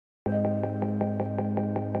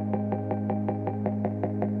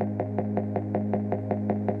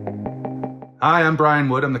Hi, I'm Bryan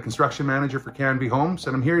Wood. I'm the construction manager for Kanvi Homes,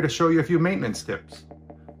 and I'm here to show you a few maintenance tips.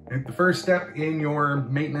 I think the first step in your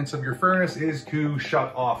maintenance of your furnace is to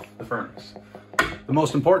shut off the furnace. The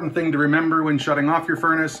most important thing to remember when shutting off your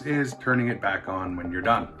furnace is turning it back on when you're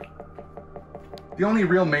done. The only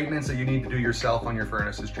real maintenance that you need to do yourself on your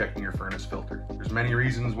furnace is checking your furnace filter. There's many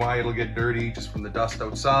reasons why it'll get dirty just from the dust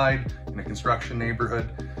outside in a construction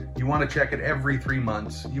neighborhood. You want to check it every 3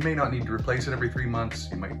 months. You may not need to replace it every 3 months.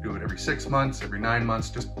 You might do it every 6 months, every 9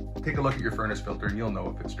 months. Just take a look at your furnace filter and you'll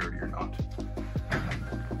know if it's dirty or not.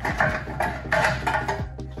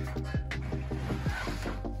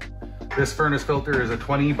 This furnace filter is a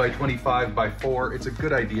 20 by 25 by 4. It's a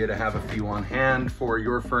good idea to have a few on hand for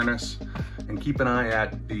your furnace, and keep an eye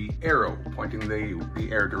at the arrow pointing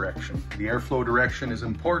the air direction. The airflow direction is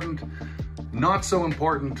important. Not so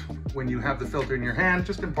important when you have the filter in your hand,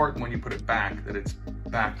 just important when you put it back, that it's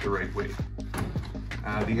back the right way.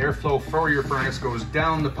 The airflow for your furnace goes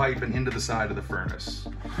down the pipe and into the side of the furnace.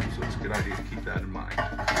 So it's a good idea to keep that in mind.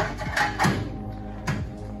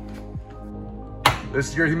 This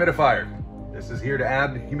is your humidifier. This is here to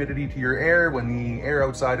add humidity to your air when the air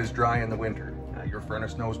outside is dry in the winter. Your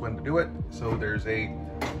furnace knows when to do it. So there's a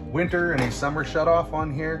winter and a summer shut off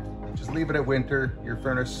on here. Just leave it at winter. Your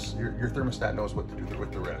furnace, your thermostat knows what to do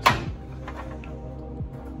with the rest.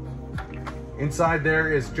 Inside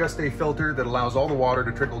there is just a filter that allows all the water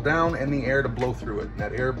to trickle down and the air to blow through it. And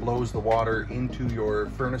that air blows the water into your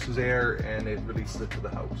furnace's air and it releases it to the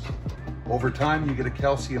house. Over time, you get a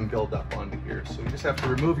calcium buildup onto here. So you just have to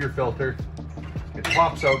remove your filter. It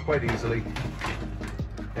pops out quite easily.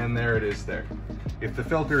 And there it is there. If the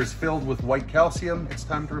filter is filled with white calcium, it's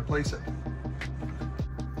time to replace it.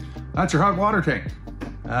 That's your hot water tank.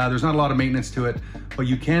 There's not a lot of maintenance to it, but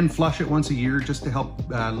you can flush it once a year just to help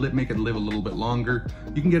make it live a little bit longer.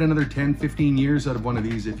 You can get another 10, 15 years out of one of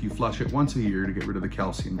these if you flush it once a year to get rid of the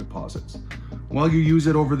calcium deposits. While you use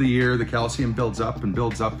it over the year, the calcium builds up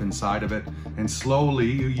inside of it, and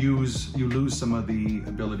slowly you lose some of the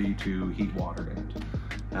ability to heat water in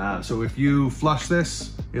it. So if you flush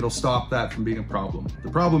this, it'll stop that from being a problem. The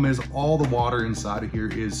problem is all the water inside of here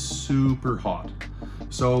is super hot.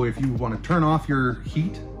 So if you want to turn off your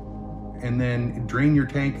heat and then drain your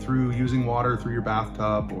tank through using water through your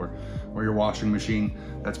bathtub or your washing machine,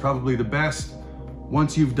 that's probably the best.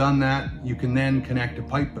 Once you've done that, you can then connect a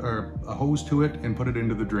pipe or a hose to it and put it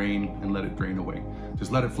into the drain and let it drain away.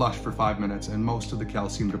 Just let it flush for 5 minutes and most of the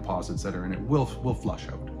calcium deposits that are in it will flush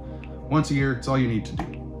out. Once a year, it's all you need to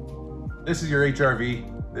do. This is your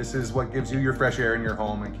HRV. This is what gives you your fresh air in your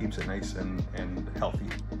home and keeps it nice and healthy.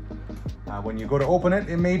 When you go to open it,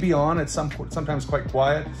 it may be on. It's sometimes quite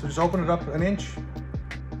quiet. So just open it up an inch,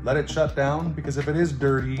 let it shut down, because if it is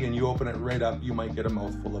dirty and you open it right up, you might get a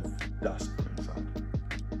mouthful of dust inside.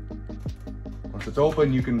 Once it's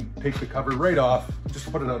open, you can take the cover right off, just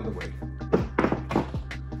put it out of the way.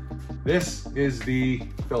 This is the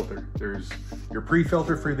filter. There's your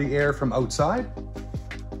pre-filter for the air from outside.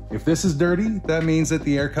 If this is dirty, that means that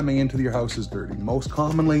the air coming into your house is dirty. Most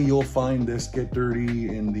commonly, you'll find this get dirty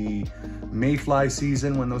in the mayfly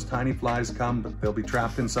season when those tiny flies come, but they'll be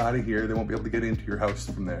trapped inside of here. They won't be able to get into your house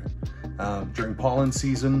from there. During pollen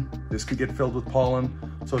season, this could get filled with pollen.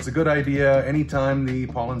 So it's a good idea anytime the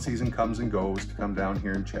pollen season comes and goes to come down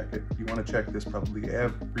here and check it. You want to check this probably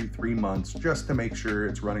every 3 months just to make sure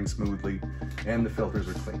it's running smoothly and the filters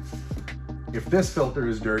are clean. If this filter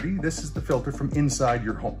is dirty, this is the filter from inside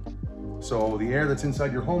your home. So the air that's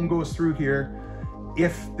inside your home goes through here.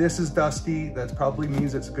 If this is dusty, that probably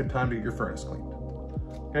means it's a good time to get your furnace cleaned.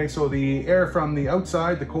 Okay, so the air from the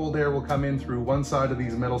outside, the cold air will come in through one side of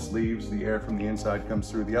these metal sleeves. The air from the inside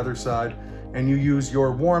comes through the other side, and you use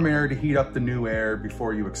your warm air to heat up the new air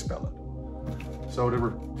before you expel it. So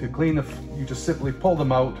to clean you just simply pull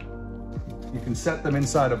them out. You can set them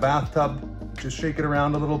inside a bathtub. Just shake it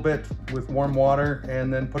around a little bit with warm water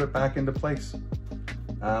and then put it back into place.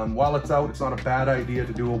 While it's out, it's not a bad idea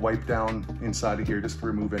to do a wipe down inside of here just to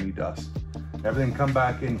remove any dust. Everything come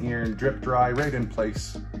back in here and drip dry right in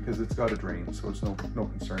place because it's got a drain, so it's no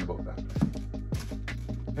concern about that.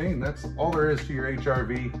 Okay, and that's all there is to your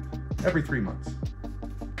HRV every 3 months.